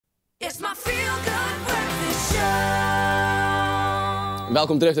It's my feel-good breakfast show.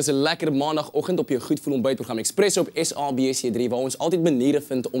 Welkom terug, dit is 'n lekker maandagoggend op jou goed voel ontbytprogram Expresso op SABC3 waar ons altyd maniere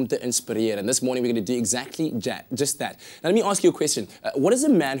vind om te inspireer. And this morning we're going to do exactly just that. Now let me ask you a question. What does a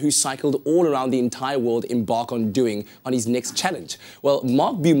man who cycled all around the entire world embark on doing on his next challenge? Well,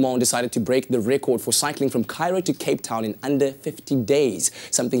 Mark Beaumont decided to break the record for cycling from Cairo to Cape Town in under 50 days,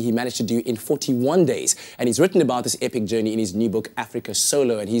 something he managed to do in 41 days. And he's written about this epic journey in his new book, Africa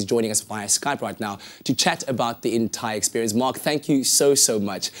Solo, and he's joining us via Skype right now to chat about the entire experience. Mark, thank you so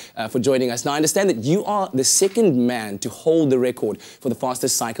much for joining us. Now, I understand that you are the second man to hold the record for the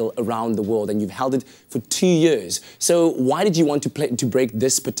fastest cycle around the world, and you've held it for 2 years. So why did you want to break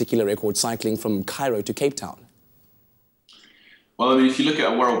this particular record, cycling from Cairo to Cape Town? Well, I mean, if you look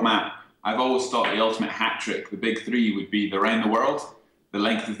at a world map, I've always thought the ultimate hat trick, the big three, would be the round the world, the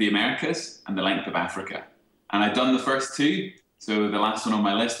length of the Americas, and the length of Africa. And I've done the first two, so the last one on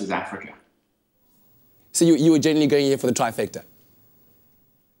my list was Africa. So you were generally going here for the trifecta?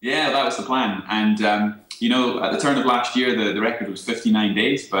 Yeah, that was the plan. And, you know, at the turn of last year, the record was 59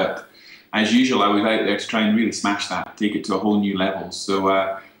 days. But as usual, I was out there to try and really smash that, take it to a whole new level. So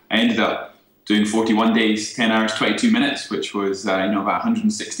I ended up doing 41 days, 10 hours, 22 minutes, which was, you know, about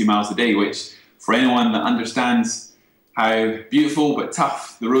 160 miles a day, which for anyone that understands how beautiful but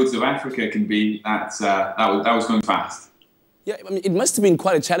tough the roads of Africa can be, that was going fast. Yeah, I mean, it must have been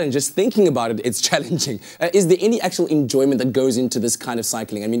quite a challenge. Just thinking about it, it's challenging. Is there any actual enjoyment that goes into this kind of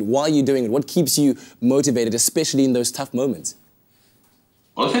cycling? I mean, while you're doing it, what keeps you motivated, especially in those tough moments?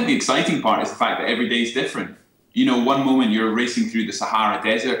 Well, I think the exciting part is the fact that every day is different. You know, one moment you're racing through the Sahara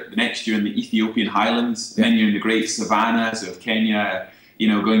Desert, the next you're in the Ethiopian highlands, and then you're in the great savannas of Kenya, you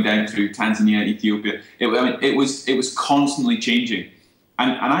know, going down through Tanzania, Ethiopia. I mean, it was constantly changing.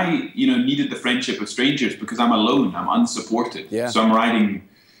 And I, you know, needed the friendship of strangers because I'm alone, I'm unsupported. Yeah. So I'm riding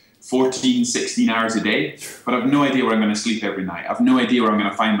 14, 16 hours a day, but I've no idea where I'm going to sleep every night. I've no idea where I'm going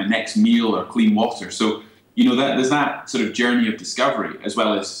to find my next meal or clean water. So, you know, there's that sort of journey of discovery as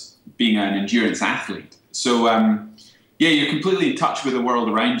well as being an endurance athlete. So, yeah, you're completely in touch with the world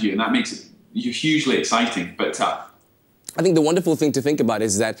around you, and that makes it hugely exciting, but tough. I think the wonderful thing to think about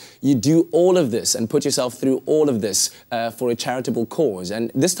is that you do all of this and put yourself through all of this for a charitable cause.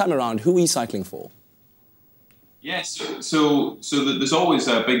 And this time around, who are you cycling for? Yes, so there's always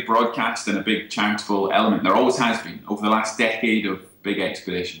a big broadcast and a big charitable element. There always has been over the last decade of big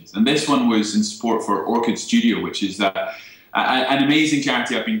expeditions. And this one was in support for Orchid Studio, which is an amazing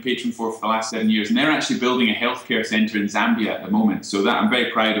charity I've been patron for the last 7 years. And they're actually building a healthcare centre in Zambia at the moment. So that I'm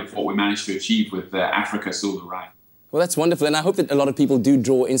very proud of what we managed to achieve with the Africa Solo Ride. Well, that's wonderful, and I hope that a lot of people do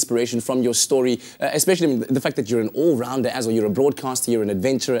draw inspiration from your story, especially the fact that you're an all-rounder as well. You're a broadcaster, you're an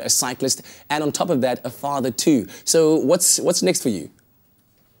adventurer, a cyclist, and on top of that, a father too. So what's next for you?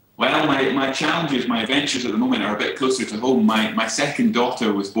 Well, my challenges, my adventures at the moment are a bit closer to home. My second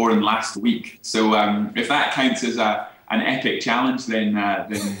daughter was born last week, so if that counts as an epic challenge, then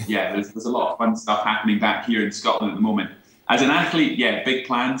yeah, there's a lot of fun stuff happening back here in Scotland at the moment. As an athlete, yeah, big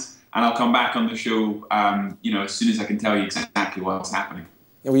plans. And I'll come back on the show, you know, as soon as I can tell you exactly what's happening.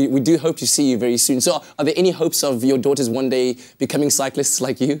 Yeah, we do hope to see you very soon. So are there any hopes of your daughters one day becoming cyclists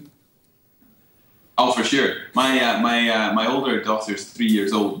like you? Oh, for sure. My older daughter's 3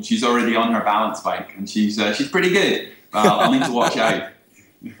 years old. And she's already on her balance bike, and she's pretty good. I'll need to watch out.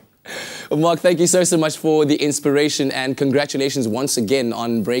 Well, Mark, thank you so much for the inspiration, and congratulations once again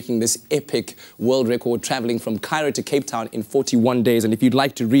on breaking this epic world record, traveling from Cairo to Cape Town in 41 days. And if you'd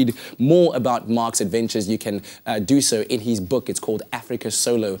like to read more about Mark's adventures, you can do so in his book. It's called Africa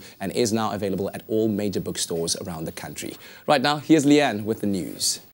Solo and is now available at all major bookstores around the country. Right now, here's Leanne with the news.